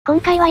今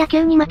回は野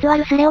球にまつわ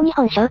るスレを2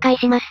本紹介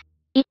します。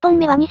1本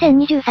目は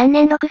2023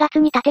年6月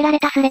に立てられ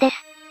たスレです。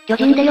巨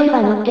人で4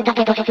番打ってた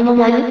けど質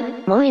問あ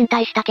る？もう引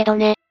退したけど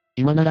ね。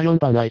今なら4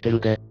番空いて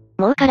るで。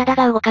もう体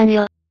が動かん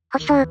よ。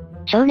欲しそう。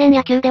少年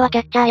野球ではキ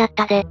ャッチャーやっ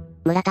たで。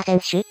村田選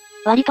手？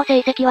割と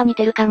成績は似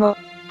てるかも。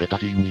ベタ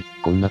ジーに、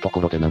こんなと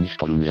ころで何し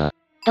とるんや。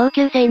同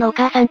級生のお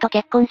母さんと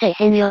結婚せえ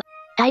へんよ。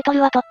タイト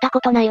ルは取ったこ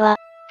とないわ。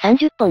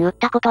30本打っ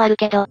たことある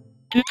けど。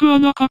鉄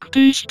穴確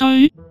定した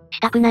い？し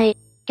たくない。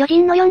巨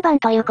人の4番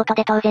ということ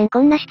で当然こ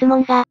んな質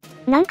問が。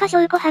なんか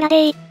証拠腹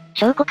でー。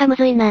証拠かむ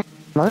ずいな。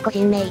もう個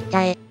人名言っち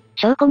ゃえ。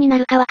証拠にな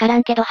るかわから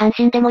んけど阪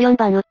神でも4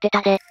番打って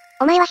たで。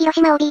お前は広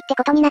島 OB って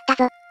ことになった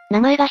ぞ。名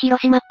前が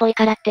広島っぽい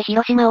からって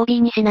広島 OB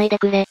にしないで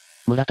くれ。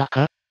村田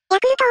か？ヤ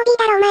クルト OB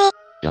だろお前。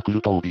ヤク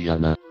ルト OB や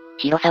な。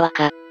広沢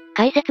か。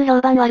解説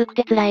評判悪く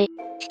て辛い。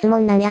質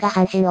問なんやが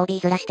阪神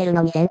OB ずらしてる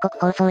のに全国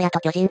放送やと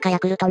巨人かヤ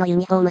クルトのユ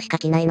ニフォームしか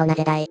着ないのな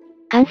ぜだい。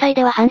関西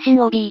では阪神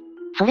OB。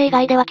それ以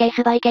外ではケー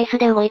スバイケース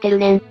で動いてる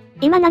ねん。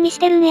今何し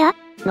てるんや？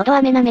喉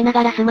飴舐めな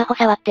がらスマホ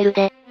触ってる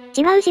で。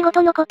違う仕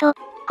事のこと。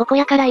ここ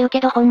やから言う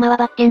けどほんまは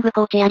バッティング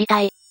コーチやり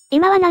たい。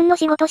今は何の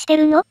仕事して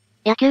るの？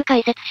野球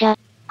解説者。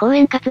講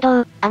演活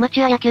動、アマ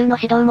チュア野球の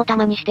指導もた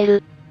まにして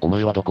る。お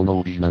前はどこの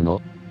OB な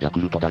の？ヤク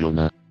ルトだよ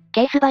な。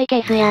ケースバイケ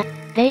ースや、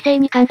冷静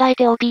に考え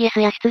て OPS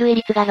や出塁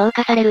率が評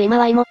価される今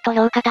はもっと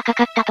評価高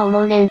かったと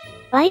思うねん。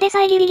Y で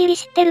さえギリギリ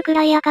知ってるく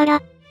らいやか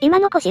ら、今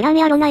の子知らん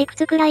やろないく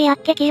つくらいやっ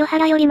け清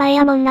原より前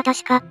やもんな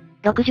確か。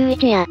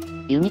61や、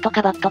ユニと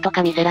かバットと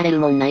か見せられる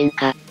もんないん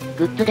か。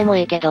グッズでも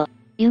ええけど、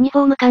ユニフ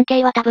ォーム関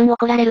係は多分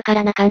怒られるか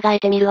らな考え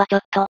てみるわちょ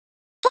っと。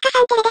てか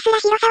サンテレですら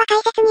広沢解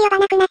説に呼ば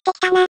なくなってき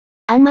たな。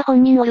あんま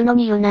本人おるの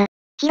に言うな。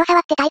広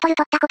沢ってタイトル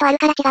取ったことある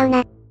から違う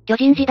な。巨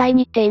人時代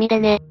にって意味で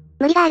ね。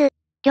無理がある。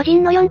巨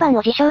人の4番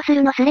を自称す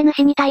るのスレ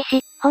主に対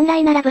し、本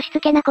来ならぶしつ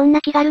けなこん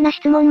な気軽な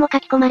質問も書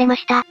き込まれま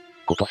した。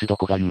今年ど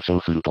こが優勝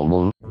すると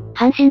思う？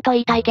阪神と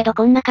言いたいけど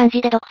こんな感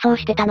じで独走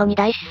してたのに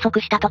大失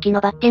速した時の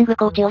バッティング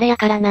コーチ俺や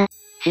からな。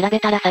調べ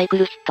たらサイク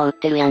ルヒット打っ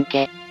てるやん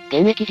け。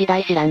現役時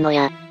代知らんの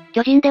や。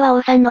巨人では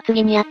王さんの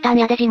次にやったん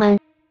やで自慢。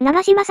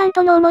長島さん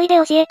との思い出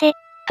教えて。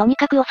とに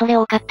かく恐れ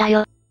多かった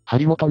よ。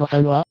張本のさ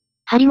んは？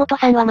張本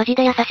さんはマジ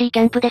で優しいキ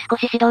ャンプで少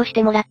し指導し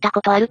てもらった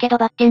ことあるけど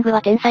バッティング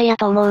は天才や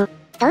と思う。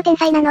どう天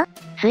才なの？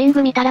スイン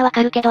グ見たらわ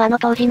かるけどあの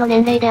当時の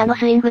年齢であの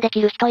スイングでき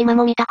る人今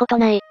も見たこと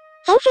ない。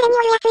センスレにお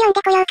るやつ呼ん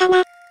でこようか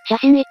な。写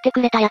真言って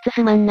くれたやつ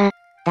すまんな。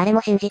誰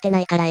も信じてな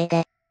いからええ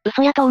で。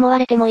嘘やと思わ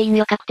れてもいいん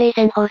よ確定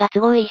せん方が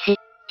都合いいし。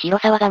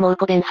広沢がもう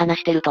こべん話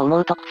してると思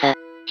うとくさ。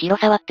広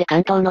沢って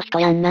関東の人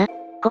やんな。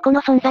ここ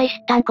の存在知っ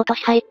たん今年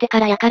入ってか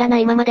らやからな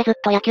今までずっ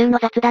と野球の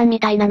雑談み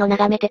たいなの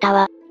眺めてた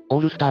わ。オ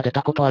ールスター出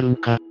たことあるん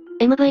か？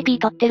 MVP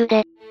取ってる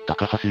で。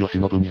高橋由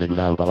伸にレギュ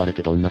ラー奪われ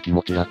てどんな気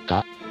持ちやっ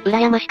た？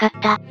羨ましかっ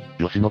た。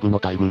由伸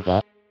の待遇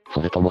が？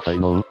それとも才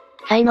能？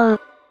才能。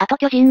あと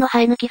巨人の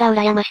生え抜きが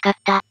羨ましかっ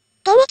た。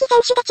現役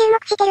選手で注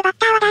目してるバッ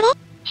ターは誰？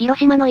広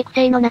島の育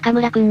成の中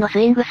村くんのス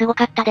イングすご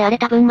かったであれ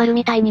多分丸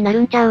みたいにな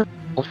るんちゃう？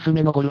おすす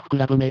めのゴルフク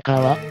ラブメーカー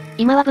は？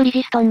今はブリ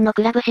ヂストンの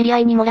クラブ知り合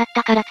いにもらっ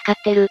たから使っ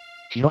てる。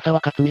広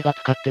沢克美が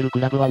使ってるク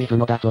ラブは水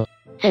野だぞ。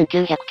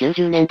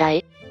1990年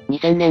代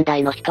 ?2000 年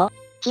代の人？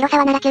広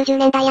沢なら90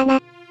年代や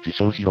な。自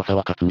称広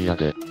沢克美や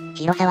で。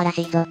広沢ら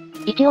しいぞ。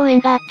一応縁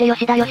があって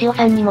吉田義雄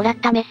さんにもらっ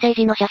たメッセー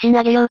ジの写真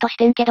あげようとし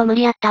てんけど無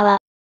理やったわ。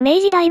明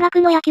治大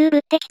学の野球部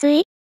ってきつ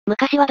い？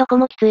昔はどこ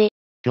もきつい。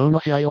今日の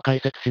試合を解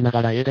説しな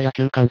がら家で野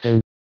球観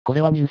戦。こ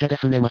れは忍者で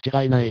すね間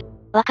違いない。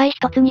若い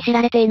一つに知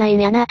られていない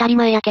んやな当たり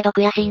前やけど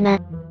悔しいな。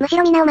むし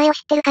ろみんなお前を知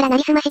ってるからな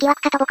りすまし疑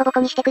惑かとボコボコ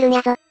にしてくるん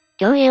やぞ。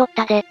今日家おっ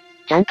たで。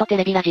ちゃんとテ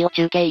レビラジオ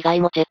中継以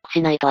外もチェック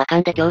しないとあか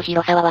んで今日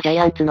広沢はジャイ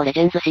アンツのレジ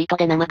ェンズシート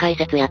で生解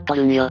説やっと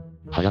るんよ。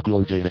早く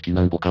音 J 歴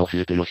なんぼか教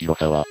えてよ広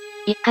沢。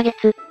1ヶ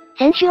月。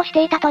選手をし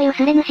ていたという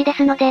スレ主で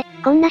すので、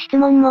こんな質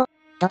問も。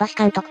土橋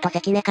監督と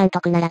関根監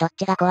督ならどっ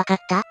ちが怖かっ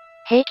た？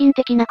平均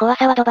的な怖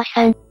さは土橋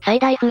さん、最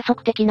大風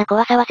速的な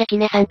怖さは関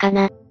根さんか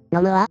な。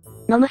ノムは？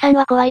ノムさん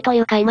は怖いとい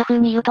うか今風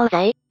に言う東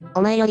西？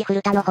お前より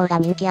古田の方が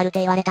人気あるって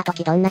言われた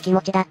時どんな気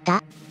持ちだっ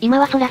た？今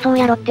はそらそう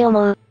やろって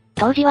思う。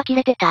当時はキ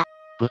レてた。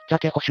ぶっちゃ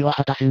け星は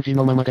畑真司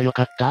のままでよ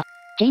かった？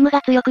チーム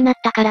が強くなっ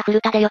たから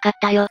古田でよかっ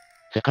たよ。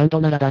セカンド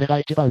なら誰が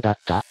一番だっ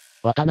た？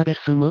渡辺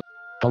進？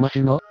トマシ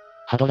ノ？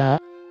ハドラ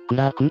ー？ク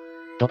ラーク？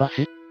土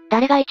橋？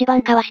誰が一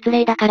番かは失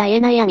礼だから言え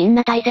ないやみん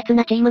な大切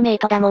なチームメイ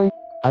トだもん。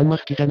あんま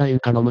好きじゃないん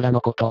か野村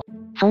のこと。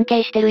尊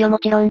敬してるよも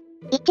ちろん。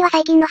一致は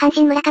最近の阪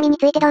神村上に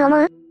ついてどう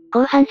思う？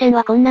後半戦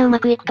はこんなうま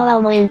くいくとは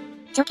思えん。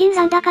貯金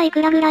残高い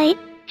くらぐらい？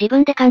自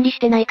分で管理し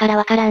てないから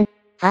わからん。フ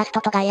ァース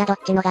トと外野どっ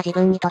ちのが自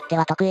分にとって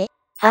は得意？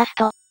ファース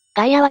ト。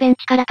外野はベン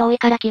チから遠い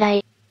から嫌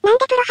い。なん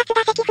でプロ初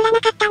打席振ら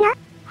なかったの？振っ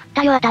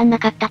たよ当たんな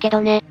かったけ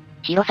どね。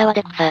広沢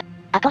で草。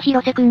あと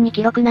広瀬くんに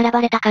記録並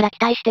ばれたから期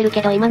待してる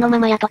けど今のま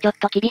まやとちょっ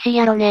と厳しい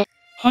やろね。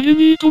ハエ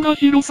ニートが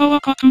広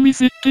沢克美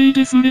設定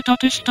でスレ立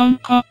てしたん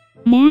か。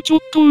もうちょっ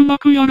とうま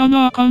くやら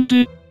なあかん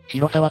で。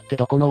広沢って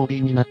どこの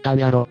OB になったん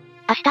やろ。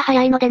明日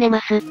早いので寝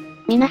ます。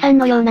皆さん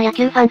のような野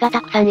球ファンが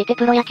たくさんいて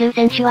プロ野球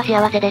選手は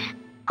幸せです。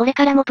これ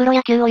からもプロ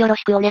野球をよろ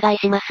しくお願い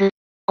します。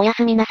おや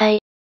すみなさい。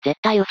絶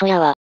対嘘や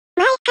わ。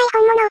まあ一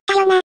回本物おった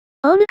よな。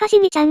大昔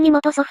にちゃんに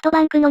元ソフト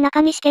バンクの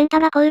中西健太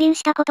が降臨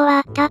したことはあ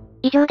った。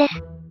以上です。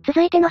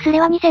続いてのスレ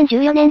は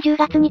2014年10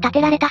月に立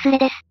てられたスレ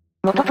です。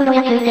元プロ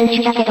野球選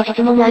手だけど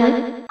質問あ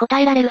る？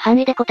答えられる範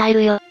囲で答え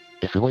るよ。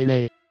すごい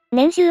ね。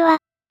年収は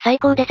最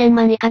高で1000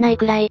万いかない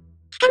くらい。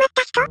捕まっ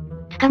た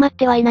人？捕まっ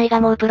てはいない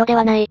がもうプロで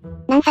はない。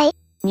何歳？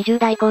 20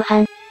代後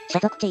半。所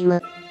属チー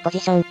ム、ポジ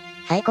ション、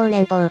最高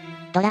年俸、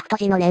ドラフト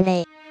時の年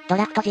齢、ド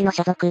ラフト時の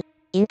所属、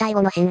引退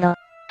後の進路。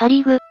パ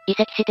リーグ、移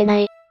籍してな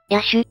い。野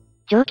手、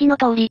上記の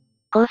通り、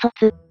高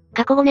卒、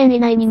過去5年以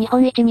内に日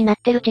本一になっ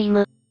てるチー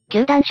ム、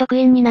球団職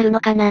員になるの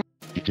かな。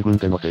一軍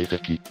での成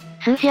績。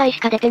数試合し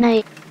か出てない。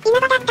稲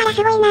葉だったら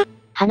すごいな。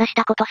話し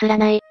たことすら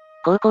ない。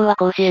高校は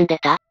甲子園出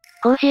た？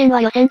甲子園は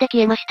予選で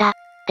消えました。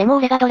でも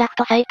俺がドラフ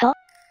トサイト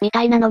み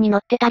たいなのに載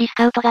ってたりス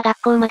カウトが学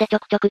校までちょ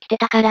くちょく来て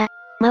たから、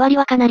周り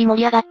はかなり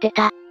盛り上がって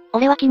た。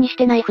俺は気にし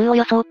てない風を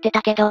装って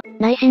たけど、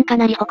内心か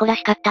なり誇ら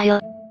しかったよ。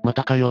ま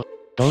たかよ。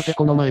どうせ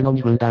この前の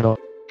2軍だろ。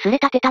スレ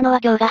立てたのは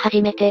今日が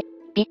初めて。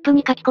VIP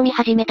に書き込み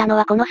始めたの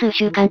はこの数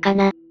週間か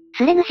な。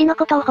スレ主の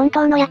ことを本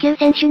当の野球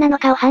選手なの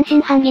かを半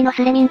信半疑の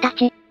スレ民た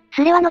ち。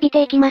スレは伸び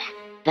ていきます。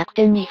楽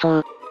天にいそ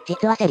う。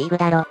実はセリーグ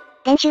だろ。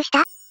練習し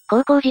た？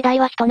高校時代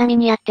は人並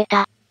みにやって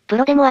た。プ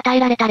ロでも与え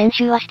られた練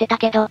習はしてた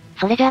けど、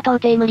それじゃあ到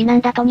底無理な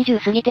んだと20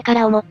過ぎてか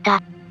ら思った。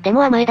で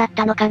も甘えだっ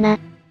たのかな。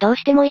どう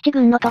しても一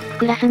軍のトップ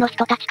クラスの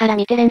人たちから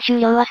見て練習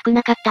量は少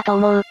なかったと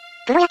思う。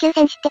プロ野球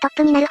選手ってトッ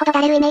プになるほどだ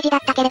れるイメージだっ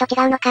たけれど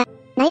違うのか。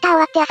ナイター終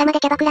わって朝まで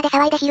キャバクラで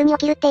騒いで昼に起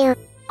きるっていう。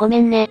ご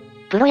めんね。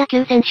プロ野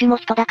球選手も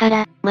人だか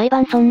ら、毎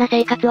晩そんな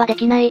生活はで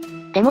きない。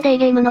でもデイ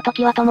ゲームの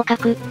時はともか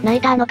く、ナ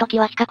イターの時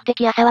は比較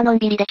的朝はのん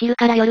びりできる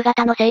から夜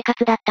型の生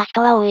活だった人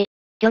は多い。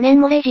去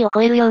年も0時を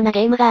超えるような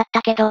ゲームがあっ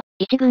たけど、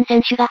一軍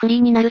選手がフリー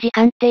になる時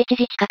間って1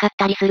時近かっ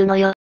たりするの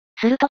よ。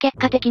すると結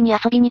果的に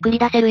遊びに繰り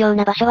出せるよう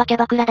な場所はキャ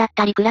バクラだっ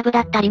たりクラブ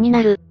だったりに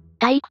なる。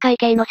体育会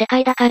系の世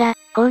界だから、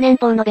高年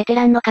俸のベテ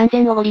ランの完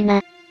全おごり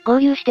な。豪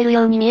遊してる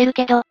ように見える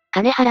けど、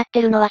金払っ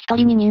てるのは一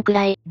人2人く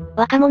らい。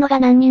若者が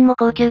何人も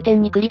高級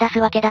店に繰り出す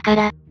わけだか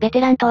ら、ベ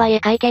テランとはいえ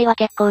会計は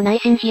結構内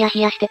心ヒヤ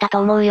ヒヤしてたと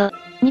思うよ。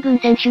二軍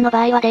選手の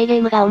場合はデイゲ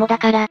ームが主だ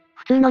から、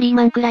普通のリー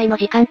マンくらいの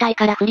時間帯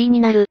からフリーに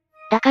なる。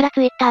だから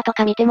ツイッターと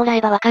か見てもら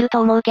えばわかる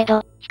と思うけ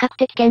ど、比較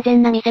的健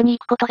全な店に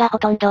行くことがほ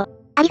とんど。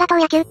ありがとう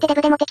野球ってデ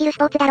ブでもできるス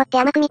ポーツだろって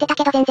甘く見てた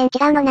けど全然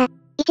違うのな。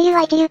一流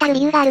は一流たる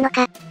理由があるの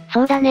か。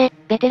そうだね、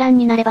ベテラン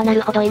になればな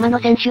るほど今の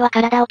選手は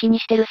体を気に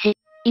してるし、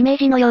イメー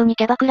ジのように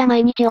キャバクラ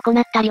毎日行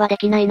ったりはで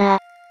きないな。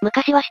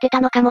昔はして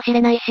たのかもし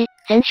れないし、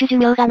選手寿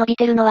命が伸び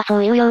てるのはそ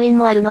ういう要因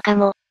もあるのか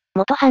も。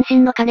元阪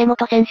神の金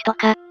本選手と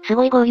か、す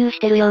ごい豪遊し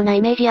てるような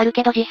イメージある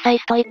けど実際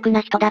ストイック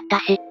な人だった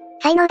し。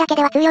才能だけ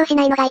では通用し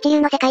ないのが一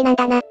流の世界なん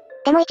だな。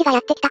でも一がや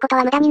ってきたこと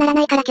は無駄になら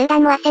ないから球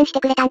団も斡旋して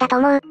くれたんだと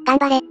思う。頑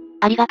張れ。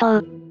ありがと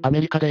う。ア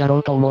メリカでやろ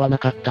うと思わな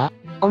かった？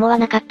思わ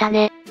なかった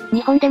ね。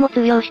日本でも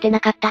通用してな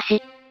かった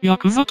し。ヤ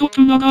クザと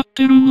繋がっ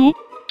てるの？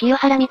清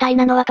原みたい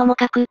なのはとも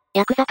かく、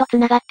ヤクザと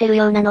繋がってる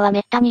ようなのは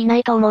滅多にいな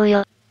いと思う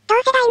よ。同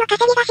世代の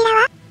稼ぎ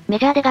頭は？メ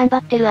ジャーで頑張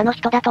ってるあの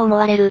人だと思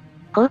われる。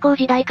高校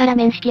時代から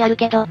面識ある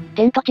けど、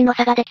天と地の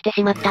差ができて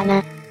しまった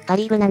な。パ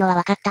リーグなのは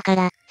分かったか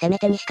ら、せめ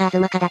て西川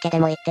東かだけで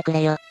も言ってく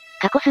れよ。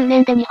過去数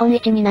年で日本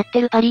一になっ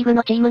てるパリーグ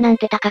のチームなん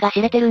てたかが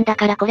知れてるんだ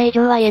からこれ以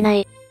上は言えな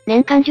い。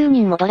年間10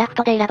人もドラフ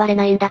トで選ばれ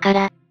ないんだか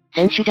ら。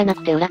選手じゃな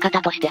くて裏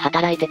方として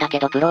働いてたけ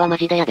どプロはマ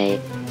ジでやべえ。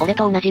俺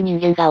と同じ人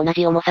間が同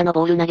じ重さの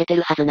ボール投げて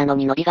るはずなの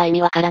に伸びが意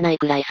味わからない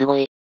くらいすご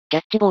い。キ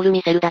ャッチボール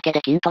見せるだけで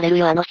筋取れる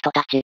よあの人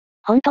たち。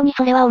本当に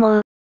それは思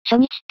う。初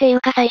日ってい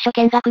うか最初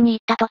見学に行っ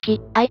た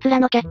時、あいつら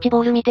のキャッチ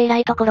ボール見て偉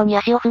いところに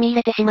足を踏み入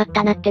れてしまっ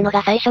たなっての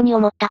が最初に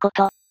思ったこ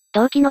と。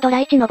同期のドラ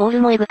1のボー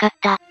ルもエグかっ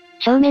た。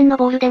正面の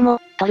ボールでも、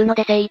取るの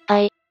で精一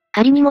杯。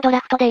仮にもド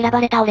ラフトで選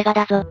ばれた俺が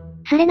だぞ。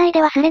スレ内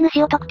ではスレ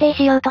主を特定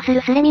しようとす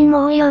るスレ民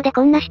も多いようで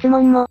こんな質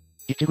問も。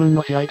一軍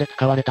の試合で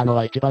使われたの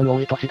は一番多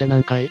い年で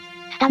何回？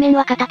スタメン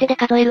は片手で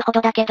数えるほ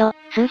どだけど、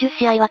数十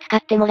試合は使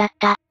ってもらっ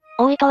た。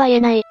多いとは言え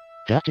ない。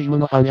じゃあチーム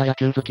のファンや野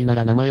球好きな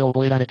ら名前を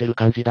覚えられてる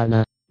感じだ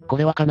な。こ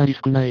れはかなり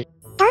少ない。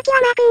同期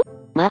は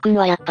マー君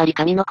はやっぱり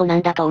神の子な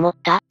んだと思っ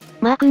た？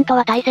マー君と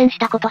は対戦し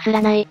たことす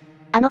らない。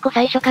あの子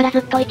最初からず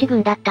っと一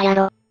軍だったや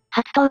ろ。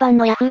初登板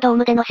のヤフードー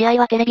ムでの試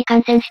合はテレビ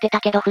観戦してた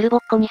けどフルボ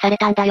ッコにされ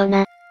たんだよ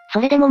な。そ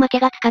れでも負け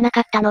がつかな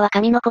かったのは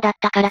神の子だっ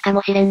たからか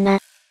もしれんな。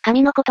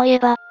神の子といえ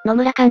ば、野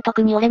村監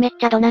督に俺めっ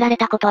ちゃ怒鳴られ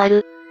たことあ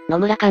る。野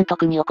村監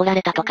督に怒ら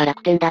れたとか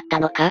楽天だった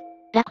のか？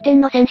楽天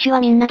の選手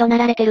はみんな怒鳴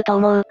られてると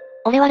思う。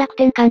俺は楽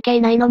天関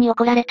係ないのに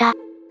怒られた。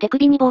手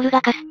首にボール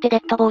がかすってデ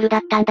ッドボールだ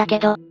ったんだけ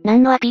ど、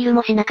何のアピール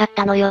もしなかっ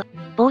たのよ。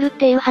ボールっ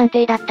ていう判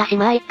定だったし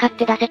まあいっかっ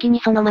て打席に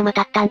そのまま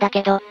立ったんだ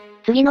けど、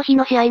次の日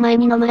の試合前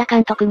に野村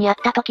監督に会っ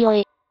た時お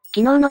い、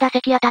昨日の打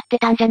席当たって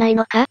たんじゃない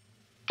のかっ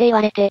て言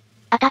われて、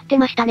当たって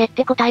ましたねっ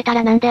て答えた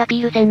らなんでアピ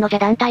ールせんのじゃ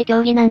団体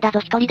競技なんだぞ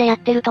一人でやっ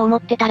てると思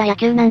ってたら野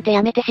球なんて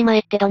やめてしまえ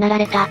って怒鳴ら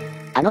れた。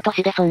あの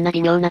年でそんな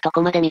微妙なと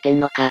こまで見てん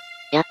のか。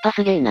やっぱ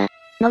すげえな。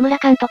野村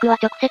監督は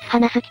直接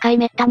話す機会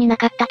めったにな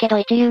かったけど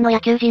一流の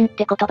野球人っ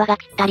て言葉が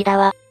ぴったりだ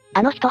わ。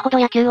あの人ほど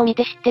野球を見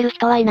て知ってる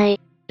人はいない。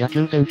野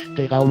球選手って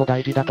笑顔も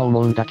大事だと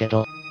思うんだけ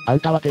ど、あん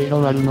たは定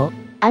論あるの？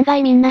案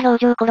外みんな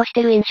表情殺し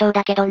てる印象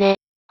だけどね。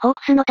ホー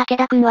クスの武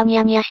田くんはニ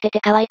ヤニヤしてて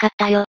可愛かっ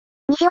たよ。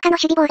西岡の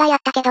守備妨害あっ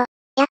たけど、やっ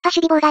ぱ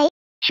守備妨害？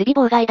守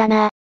備妨害だ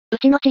な。う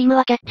ちのチーム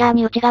はキャッチャー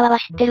に内側は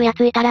知ってるや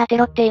ついたら当て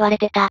ろって言われ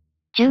てた。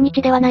中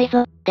日ではない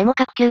ぞ。でも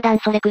各球団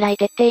それくらい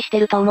徹底して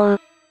ると思う。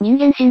人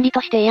間心理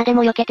として嫌で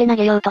も避けて投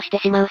げようとして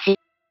しまうし。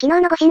昨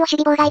日の誤審を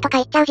守備妨害とか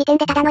言っちゃう時点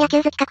でただの野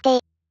球好き確定。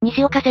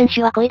西岡選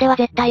手は故意では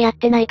絶対やっ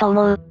てないと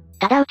思う。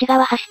ただ内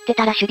側走って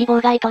たら守備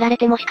妨害取られ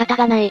ても仕方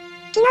がない。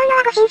昨日の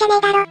は誤審じゃね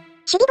えだろ。守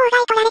備妨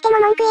害取られても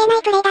文句言えな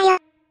いプレーだよ。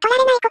取ら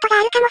れないことが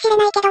あるかもしれ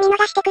ないけど見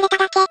逃してくれた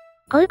だけ。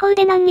高校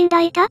で何人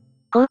だいた？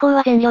高校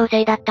は全寮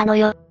制だったの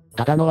よ。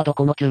ただのはど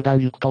この球団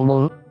行くと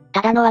思う？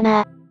ただのは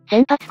な。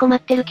先発困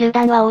ってる球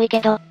団は多い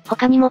けど、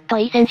他にもっと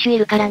いい選手い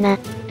るからな。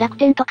楽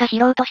天とか拾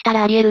うとした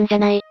らあり得るんじゃ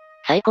ない？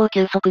最高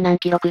球速何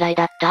キロくらい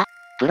だった？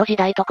プロ時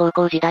代と高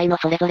校時代の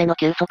それぞれの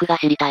球速が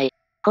知りたい。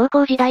高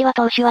校時代は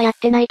投手はやっ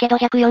てないけど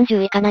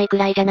140いかないく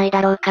らいじゃない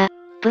だろうか。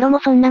プロも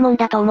そんなもん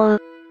だと思う。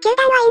球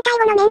団は引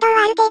退後の面倒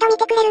はある程度見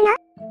てくれる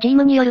の？チー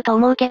ムによると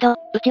思うけど、う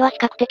ちは比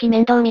較的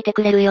面倒見て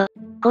くれるよ。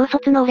高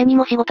卒の俺に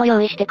も仕事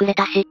用意してくれ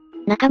たし、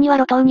中には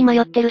路頭に迷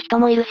ってる人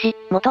もいるし、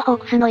元ホー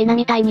クスの稲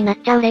みたいになっ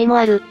ちゃう例も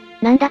ある。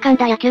なんだかん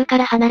だ野球か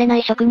ら離れな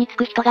い職に就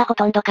く人がほ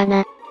とんどか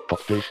な。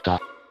特定し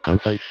た。関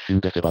西出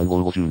身で背番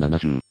号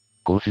5070。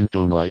高身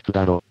長のあいつ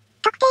だろ。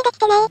特定でき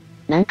てね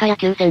え。なんか野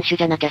球選手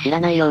じゃなきゃ知ら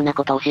ないような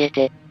こと教え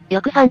て。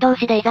よくファン同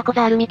士でいざこ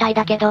ざあるみたい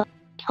だけど、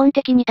基本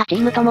的に他チ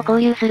ームとも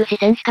交流するし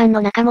選手間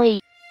の仲もい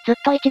い。ずっ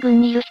と一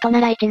軍にいる人な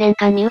ら1年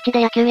間身内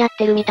で野球やっ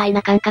てるみたい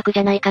な感覚じ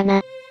ゃないか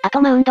な。あ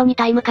とマウンドに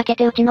タイムかけ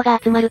てうちのが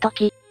集まると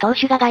き、投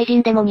手が外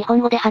人でも日本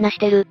語で話し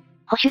てる。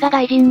捕手が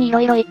外人に色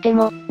々言って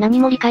も、何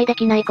も理解で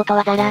きないこと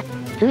はザラ。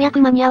通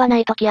訳間に合わな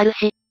いときある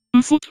し。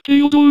嘘つけ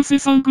よどうせ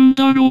3軍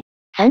だろ。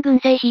3軍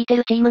制引いて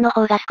るチームの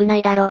方が少な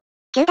いだろ。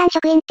球団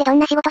職員ってどん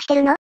な仕事して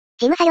るの？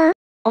事務作業？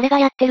俺が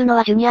やってるの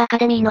はジュニアアカ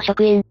デミーの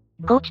職員。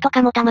コーチと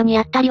かもたまに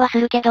やったりは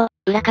するけど、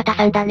裏方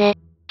さんだね。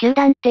球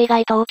団って意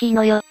外と大きい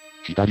のよ。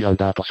左アン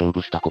ダーと勝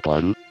負したこと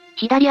ある？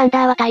左アン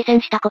ダーは対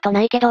戦したこと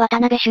ないけど渡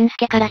辺俊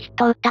介からヒッ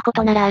ト打ったこ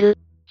とならある。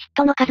ヒッ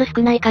トの数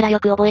少ないからよ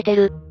く覚えて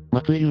る。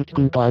松井裕樹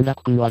くんと安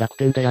楽くんは楽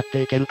天でやっ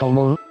ていけると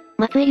思う？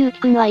松井裕樹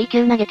くんはいい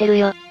球投げてる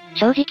よ。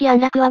正直安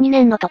楽は2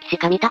年の時し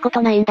か見たこ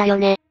とないんだよ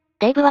ね。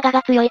デーブは我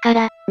が強いか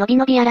ら、のび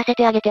のびやらせ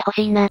てあげてほ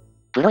しいな。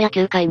プロ野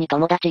球界に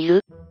友達い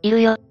る？い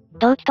るよ。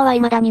同期とは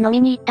未だに飲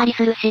みに行ったり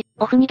するし、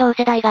オフに同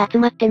世代が集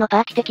まっての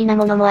パーティー的な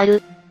ものもあ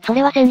る。そ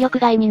れは戦力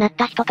外になっ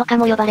た人とか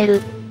も呼ばれ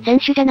る。選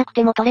手じゃなく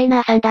てもトレー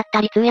ナーさんだった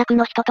り通訳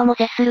の人とも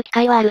接する機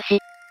会はあるし。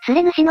ス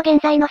レ主の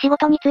現在の仕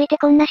事について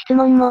こんな質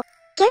問も。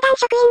球団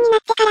職員になっ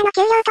てからの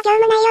給料と業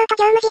務内容と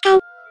業務時間。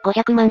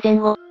500万前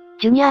後。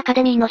ジュニアアカ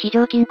デミーの非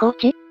常勤コー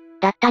チ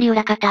だったり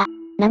裏方。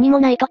何も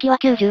ない時は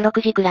96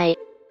時くらい。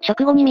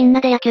食後にみん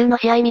なで野球の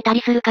試合見た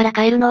りするから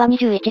帰るのは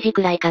21時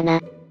くらいか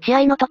な。試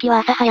合の時は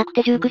朝早く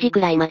て19時く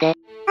らいまで。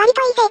割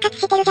といい生活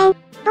してるじゃん。ボ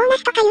ーナ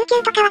スとか有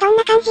給とかはどん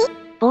な感じ？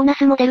ボーナ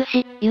スも出る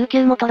し、有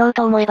給も取ろう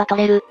と思えば取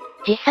れる。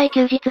実際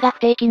休日が不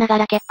定期なが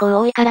ら結構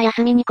多いから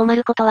休みに困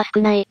ることは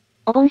少ない。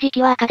お盆時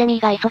期はアカデミ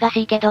ーが忙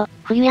しいけど、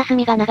冬休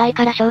みが長い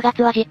から正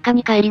月は実家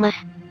に帰ります。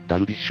ダ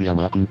ルビッシュや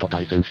マー君と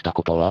対戦した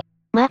ことは？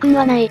マー君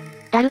はない。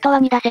ダルトは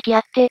2打席あ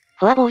って、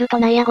フォアボールと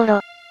内野ゴロ。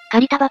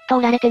借りたバット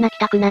折られて泣き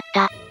たくなっ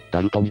た。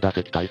ダルト2打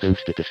席対戦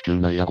してて四球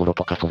内野ゴロ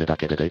とかそれだ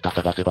けでデータ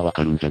探せばわ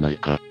かるんじゃない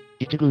か。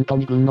1軍と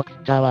2軍のピ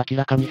ッチャーは明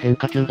らかに変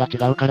化球が違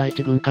うから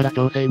1軍から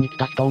調整に来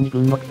た人を2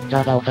軍のピッチ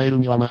ャーが抑える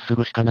にはまっす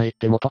ぐしかないっ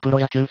て元プロ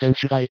野球選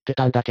手が言って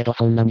たんだけど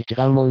そんなに違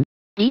うもん。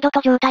リード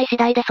と状態次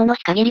第でその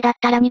日限りだっ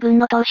たら2軍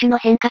の投手の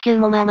変化球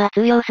もまあまあ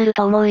通用する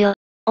と思うよ。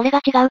俺が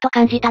違うと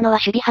感じたのは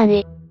守備範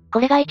囲。こ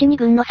れが1、2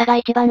軍の差が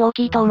一番大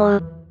きいと思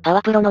う。パ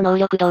ワプロの能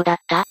力どうだっ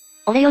た？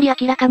俺より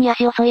明らかに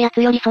足遅いや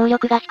つより走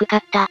力が低か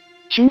った。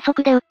俊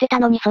足で打ってた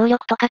のに走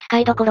力とか使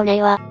いどころね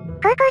えわ。高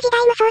校時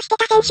代無双して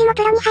た選手も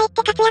プロに入っ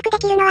て活躍で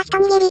きるのは一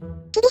握り。厳しすぎる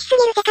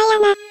世界や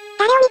な。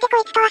誰を見て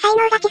こいつとは才能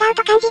が違う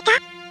と感じた？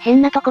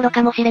変なところ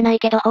かもしれない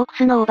けどホーク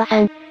スの大場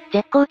さん。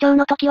絶好調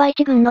の時は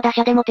1軍の打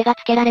者でも手が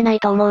つけられない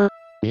と思う。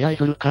宮井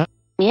鶴か？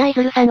宮井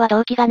鶴さんは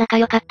同期が仲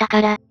良かったか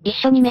ら、一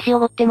緒に飯をお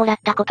ごってもらっ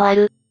たことあ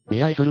る。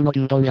宮井鶴の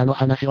牛丼屋の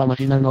話はマ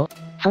ジなの？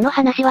その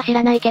話は知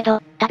らないけ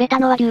ど、食べた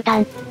のは牛タ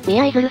ン。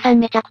宮井鶴さん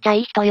めちゃくちゃ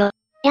いい人よ。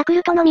ヤク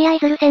ルトの宮井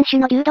鶴選手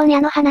の牛丼屋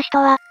の話と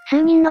は、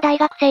数人の大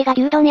学生が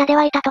牛丼屋で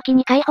湧いた時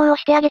に解放を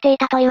してあげてい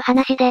たという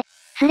話で、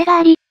スレが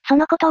あり、そ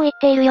のことを言っ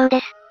ているようで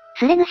す。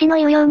スレ主の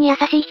言うように優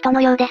しい人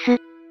のようです。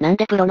なん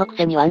でプロのく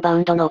せにワンバウ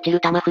ンドの落ちる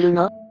球振る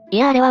の？い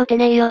やあれは打て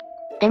ねえよ。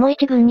でも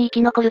一軍に生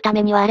き残るた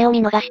めにはあれを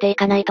見逃してい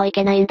かないとい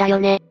けないんだよ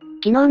ね。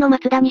昨日の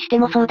松田にして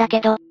もそうだ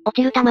けど、落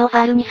ちる球をフ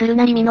ァールにする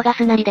なり見逃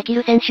すなりでき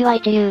る選手は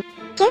一流。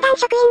球団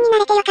職員にな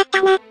れてよかっ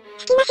たな。好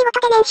きな仕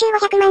事で年収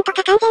500万と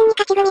か完全に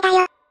勝ち組だ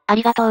よ。あ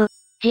りがとう。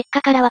実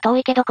家からは遠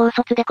いけど高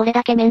卒でこれ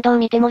だけ面倒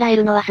見てもらえ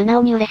るのは素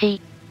直に嬉し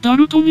い。ダ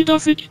ルト2打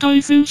席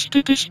対戦し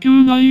てて四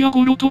球内野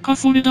ゴロとか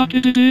それだ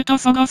けでデータ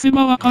探せ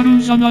ばわかるん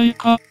じゃない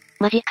か。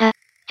マジか。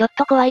ちょっ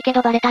と怖いけ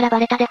どバレたらバ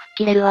レたで吹っ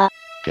切れるわ。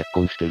結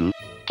婚してる？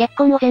結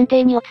婚を前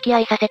提にお付き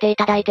合いさせてい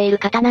ただいている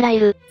方ならい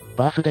る。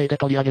バースデーで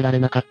取り上げられ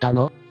なかった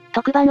の？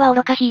特番は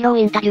愚かヒーロー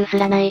インタビューす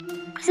らない。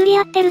薬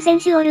やってる選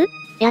手おる？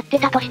やって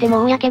たとして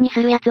も公に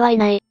する奴はい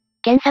ない。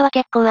検査は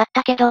結構あっ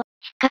たけど、引っ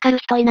かかる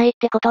人いないっ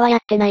てことはやっ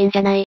てないんじ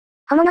ゃない。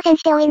ホモの選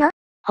手で多いの？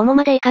ホモ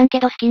までいかんけ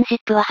どスキンシッ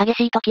プは激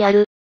しい時あ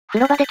る。風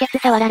呂場でケツ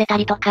触られた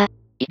りとか。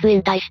いつ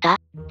引退した？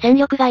戦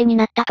力外に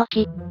なった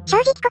時。正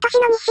直今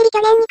年の日尻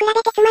去年に比べ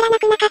てつまらな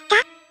くなかっ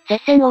た？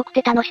接戦多く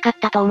て楽しかっ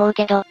たと思う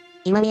けど。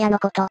今宮の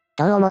こと、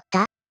どう思っ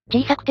た？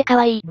小さくて可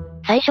愛い。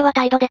最初は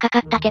態度でかか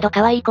ったけど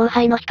可愛い後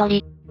輩の一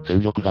人。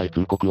戦力外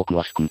通告を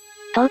詳しく。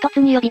唐突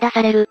に呼び出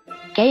される。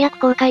契約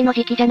更改の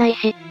時期じゃない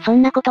し、そ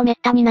んなことめっ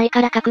たにない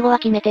から覚悟は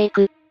決めてい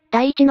く。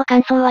第一の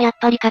感想はやっ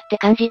ぱりかって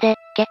感じで、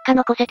結果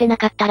残せてな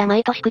かったら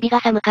毎年首が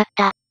寒かっ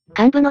た。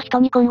幹部の人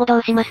に今後ど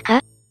うしますか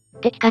っ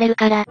て聞かれる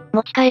から、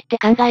持ち帰って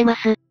考えま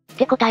す。っ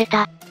て答え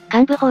た。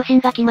幹部方針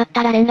が決まっ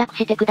たら連絡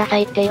してくださ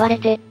いって言われ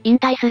て、引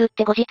退するっ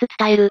て後日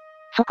伝える。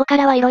そこか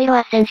らは色々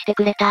斡旋して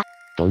くれた。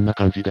どんな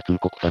感じで通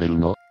告される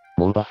の？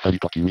もうバッサリ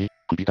と君、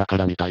首だか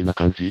らみたいな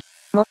感じ？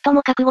最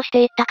も覚悟し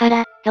ていったか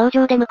ら、表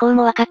情で向こう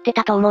も分かって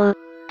たと思う。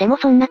でも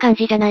そんな感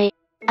じじゃない。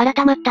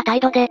改まった態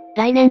度で、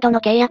来年度の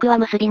契約は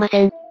結びま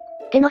せん。っ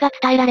てのが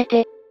伝えられ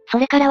て、そ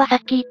れからはさっ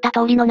き言った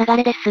通りの流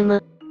れで進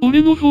む。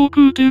俺のフォー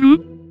ク打てる？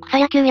草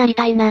野球やり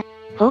たいな。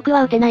フォーク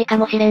は打てないか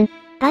もしれん。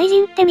外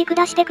人って見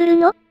下してくる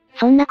の？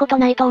そんなこと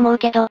ないと思う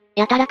けど、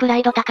やたらプラ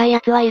イド高い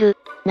奴はいる。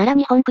なら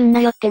日本来ん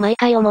なよって毎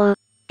回思う。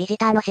ビジ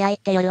ターの試合っ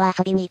て夜は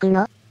遊びに行く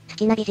の？好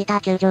きなビジタ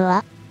ー球場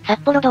は？札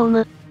幌ドー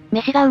ム。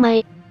飯がうま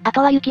い。あ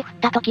とは雪降っ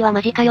た時は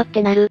マジかよっ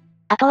てなる。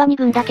あとは2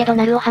軍だけど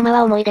鳴尾浜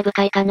は思い出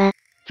深いかな。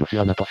女子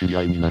アナと知り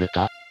合いになれ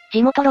た？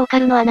地元ローカ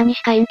ルのアナに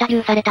しかインタビ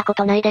ューされたこ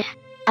とないです。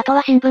あと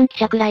は新聞記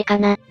者くらいか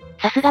な。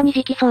さすがに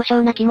時期尚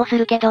早な気もす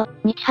るけど、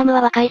日ハム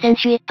は若い選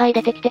手いっぱい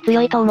出てきて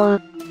強いと思う。来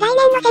年のセリ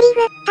ー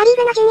グ、パリー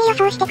グの順位予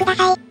想してくだ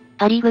さい。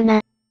パリーグな。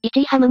1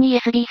位ハム2位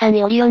SB 3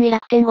位オリオン位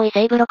楽天5位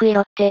西武6位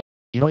ロッテ。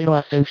色々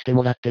斡旋して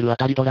もらってるあ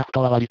たりドラフ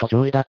トは割と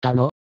上位だった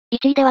の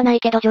？1位ではな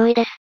いけど上位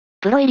です。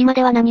プロ入りま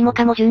では何も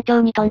かも順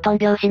調にトントン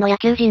拍子の野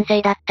球人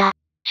生だった。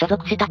所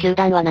属した球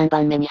団は何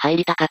番目に入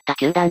りたかった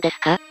球団です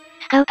か？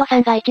スカウトさ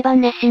んが一番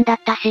熱心だっ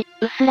たし、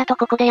うっすらと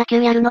ここで野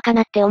球やるのか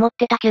なって思っ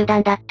てた球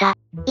団だった。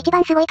一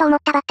番すごいと思っ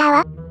たバッター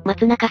は？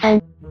松中さ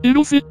ん。エ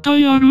ロ接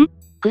待ある？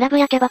クラブ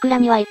やキャバクラ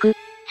には行く。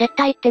接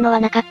待ってのは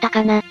なかった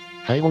かな。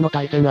最後の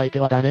対戦相手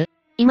は誰？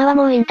今は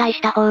もう引退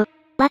した方。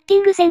バッティ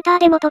ングセンター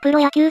で元プロ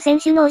野球選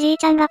手のおじい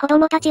ちゃんが子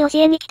供たち教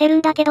えに来てる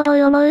んだけどど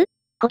う思う？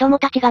子供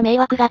たちが迷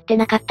惑がって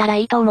なかったら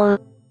いいと思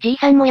う。じい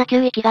さんも野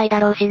球生きがいだ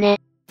ろうしね。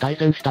対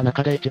戦した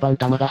中で一番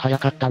球が速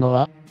かったの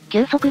は？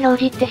球速表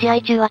示って試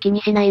合中は気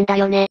にしないんだ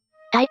よね。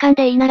体感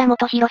でいいなら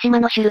元広島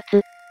のシュルツ。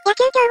野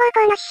球強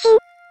豪校の出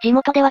身。地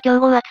元では強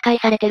豪扱い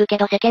されてるけ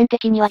ど世間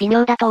的には微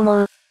妙だと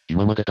思う。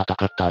今まで戦っ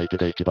た相手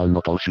で一番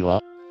の投手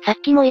は？さっ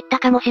きも言った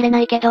かもしれな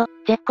いけど、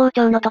絶好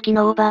調の時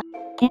の大場。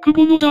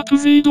国語の脱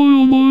税どう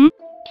思う？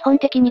基本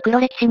的に黒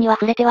歴史には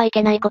触れてはい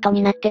けないこと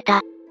になって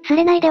た。ス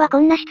レ内ではこ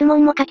んな質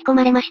問も書き込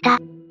まれました。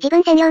自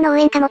分専用の応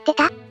援歌持って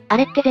た？あ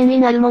れって全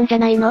員あるもんじゃ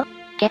ないの？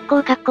結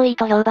構かっこいい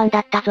と評判だ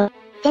ったぞ。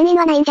全員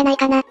はないんじゃない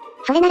かな。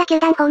それなら球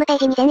団ホームペー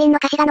ジに全員の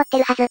歌詞が載って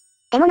るはず。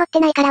でも載って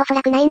ないからおそ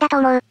らくないんだと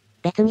思う。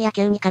別に野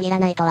球に限ら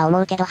ないとは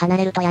思うけど離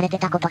れるとやれて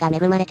たことが恵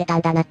まれてた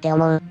んだなって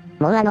思う。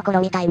もうあの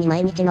頃みたいに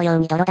毎日のよう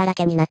に泥だら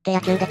けになって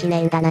野球できね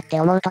えんだなって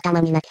思うとた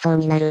まに泣きそう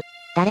になる。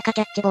誰か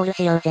キャッチボール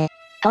しようぜ。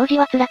当時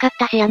は辛かっ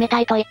たしやめた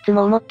いといつ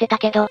も思ってた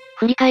けど、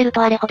振り返る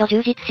とあれほど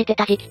充実して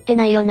た時期って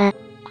ないよな。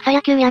草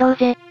野球やろう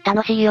ぜ、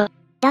楽しいよ。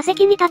打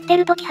席に立って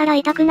る時腹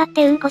痛くなっ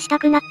てうんこした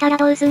くなったら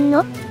どうすん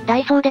の？ダ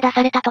イソーで出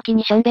された時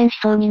にしょんべんし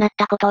そうになっ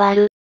たことはあ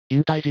る。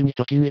引退時に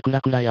貯金いく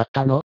らくらいあっ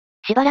たの？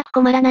しばらく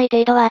困らない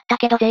程度はあった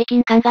けど税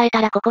金考えた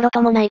ら心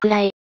ともないく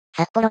らい。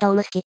札幌ドー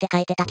ム好きって書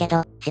いてたけ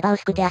ど、芝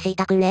薄くて足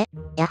痛くね？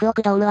ヤフオ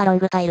クドームはロン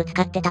グパイル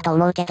使ってたと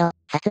思うけど、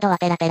札土は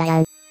ペラペラや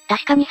ん。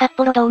確かに札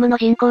幌ドームの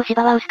人工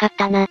芝は薄かっ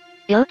たな。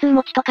腰痛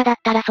持ちとかだっ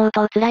たら相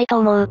当辛いと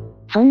思う。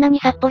そんなに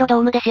札幌ド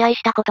ームで試合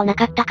したことな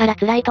かったから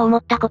辛いと思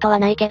ったことは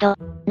ないけど、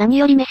何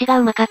より飯が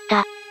うまかっ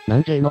た。な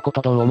んJのこ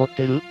とどう思っ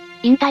てる？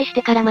引退し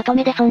てからまと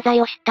めで存在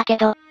を知ったけ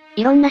ど、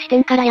いろんな視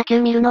点から野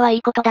球見るのはい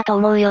いことだと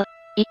思うよ。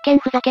一見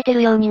ふざけて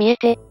るように見え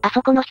て、あ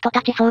そこの人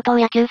たち相当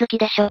野球好き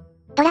でしょ。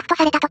ドラフト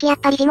された時やっ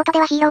ぱり地元で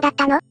はヒーローだっ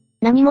たの？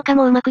何もか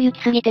もうまくい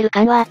きすぎてる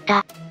感はあっ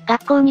た。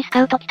学校にス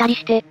カウト来たり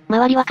して、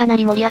周りはかな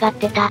り盛り上がっ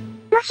てた。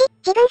もし、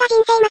自分が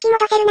人生巻き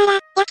戻せるなら、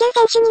野球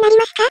選手になり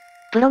ますか？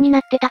プロにな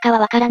ってたかは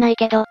わからない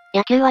けど、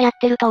野球はやっ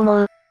てると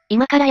思う。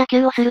今から野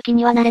球をする気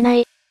にはなれな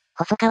い。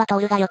細川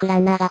徹がよくラ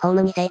ンナーがホー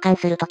ムに生還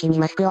するときに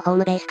マスクをホー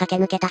ムベース駆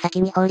け抜けた先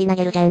に放り投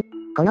げるじゃん。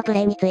このプ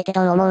レーについて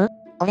どう思う？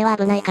俺は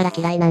危ないから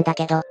嫌いなんだ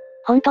けど。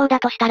本当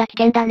だとしたら危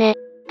険だね。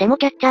でも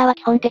キャッチャーは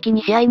基本的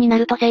に試合にな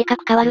ると性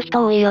格変わる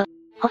人多いよ。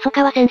細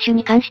川選手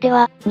に関して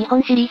は、日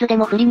本シリーズで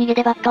も振り逃げ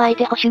でバット相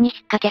手捕手に引っ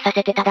掛けさ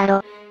せてただ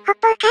ろ。北方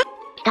か？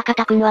北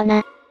方くんは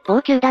な、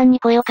某球団に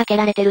声をかけ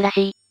られてるら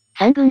しい。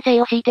三軍制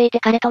を敷いていて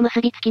彼と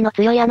結びつきの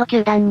強いあの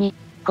球団に、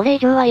これ以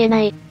上は言え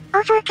ない。そ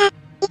うか。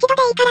一度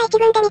でいいから一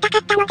軍で見たか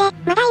ったので、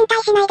まだ引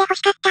退しないで欲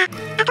しかった。あ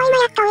と今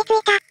やっと追いつ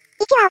いた。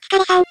一はお疲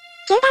れさん。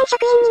球団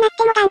職員になっ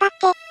ても頑張っ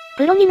て。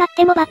プロになっ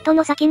てもバット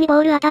の先にボ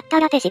ール当たった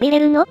ら手痺れ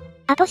るの？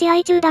あと試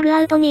合中ダグ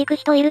アウトに行く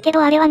人いるけ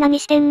どあれは何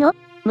してんの？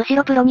むし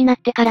ろプロになっ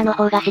てからの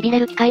方が痺れ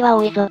る機会は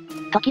多いぞ。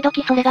時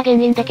々それが原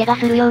因で怪我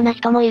するような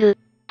人もいる。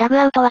ダグ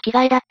アウトは着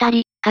替えだった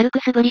り、軽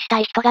く素振りした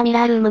い人がミ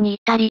ラールームに行っ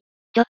たり、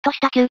ちょっとし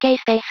た休憩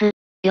スペース。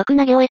よく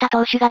投げ終えた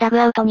投手がダグ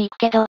アウトに行く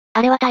けど、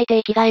あれは大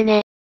抵着替え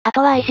ね。あ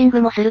とはアイシン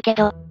グもするけ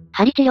ど、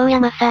針治療や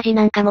マッサージ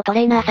なんかもト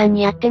レーナーさん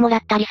にやってもら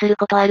ったりする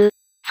ことある。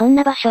そん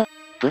な場所、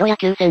プロ野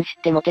球選手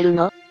ってモテる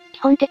の？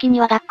基本的に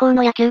は学校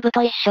の野球部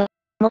と一緒。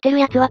モテる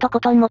奴はとこ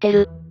とんモテ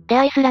る。出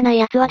会いすらない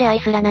奴は出会い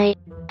すらない。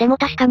でも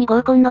確かに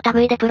合コンの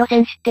類でプロ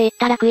選手って言っ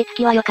たら食いつ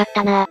きは良かっ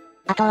たな。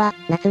あとは、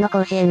夏の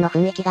甲子園の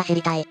雰囲気が知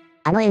りたい。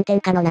あの炎天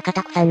下の中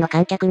たくさんの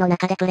観客の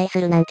中でプレーす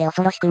るなんて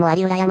恐ろしくもあ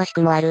り羨まし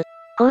くもある。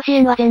甲子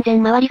園は全然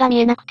周りが見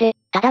えなくて、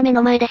ただ目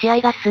の前で試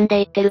合が進んで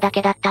いってるだ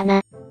けだった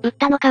な。打っ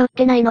たのか打っ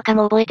てないのか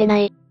も覚えてな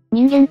い。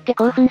人間って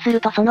興奮する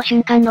とその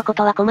瞬間のこ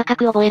とは細か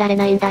く覚えられ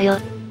ないんだよ。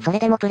それ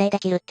でもプレイで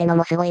きるっての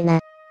もすごいな。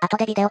後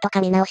でビデオと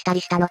か見直した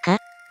りしたのか？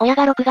親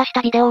が録画し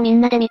たビデオをみ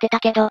んなで見てた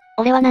けど、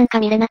俺はなん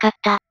か見れなかっ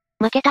た。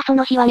負けたそ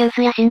の日はニュー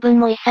スや新聞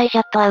も一切シ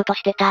ャットアウト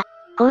してた。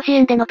甲子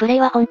園でのプレイ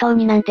は本当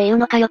になんて言う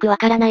のかよくわ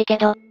からないけ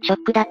ど、ショッ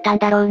クだったん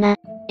だろうな。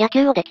野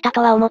球をできた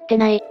とは思って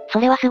ない。そ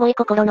れはすごい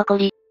心残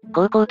り。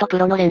高校とプ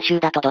ロの練習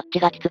だとどっち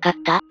がきつかっ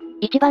た？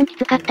一番き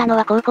つかったの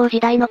は高校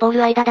時代のボー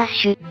ル間ダッ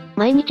シュ。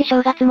毎日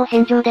正月も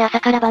返上で朝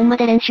から晩ま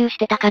で練習し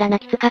てたからな。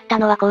きつかった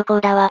のは高校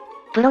だわ。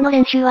プロの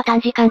練習は短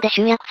時間で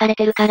集約され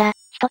てるから、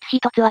一つ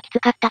一つはきつ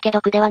かったけ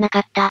ど苦ではなか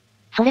った。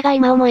それが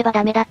今思えば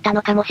ダメだった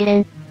のかもしれ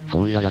ん。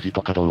そういやヤジ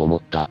とかどう思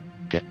った？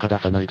結果出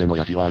さないでの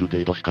ヤジはある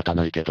程度仕方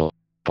ないけど、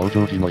登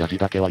場時のヤジ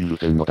だけは許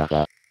せんのだ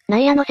が。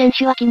内野の選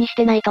手は気にし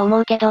てないと思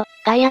うけど、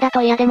外野だ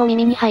と嫌でも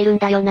耳に入るん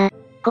だよな。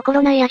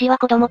心ないヤジは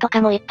子供と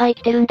かもいっぱい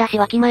来てるんだし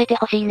わきまえて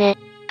ほしいね。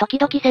時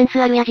々セン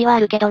スあるヤジはあ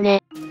るけど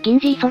ね。銀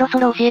次そろそ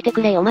ろ教えて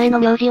くれ。お前の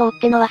名字を追っ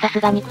てのはさす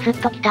がにクス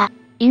ッときた。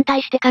引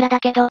退してからだ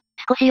けど、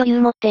少し余裕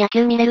持って野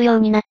球見れるよう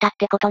になったっ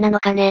てことなの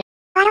かね。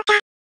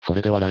そ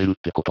れで笑えるっ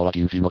てことは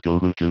銀次の境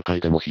遇球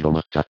界でも広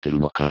まっちゃってる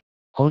のか。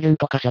方言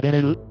とか喋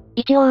れる？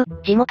一応、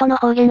地元の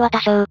方言は多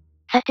少。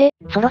さて、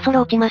そろそ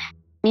ろ落ちます。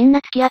みんな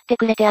付き合って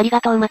くれてあり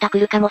がとう。また来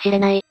るかもしれ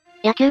ない。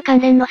野球関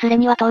連のスレ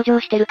には登場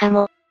してるか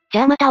も。じ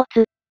ゃあまたお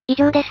つ。以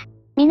上です。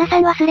皆さ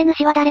んはスレ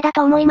主は誰だ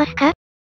と思いますか？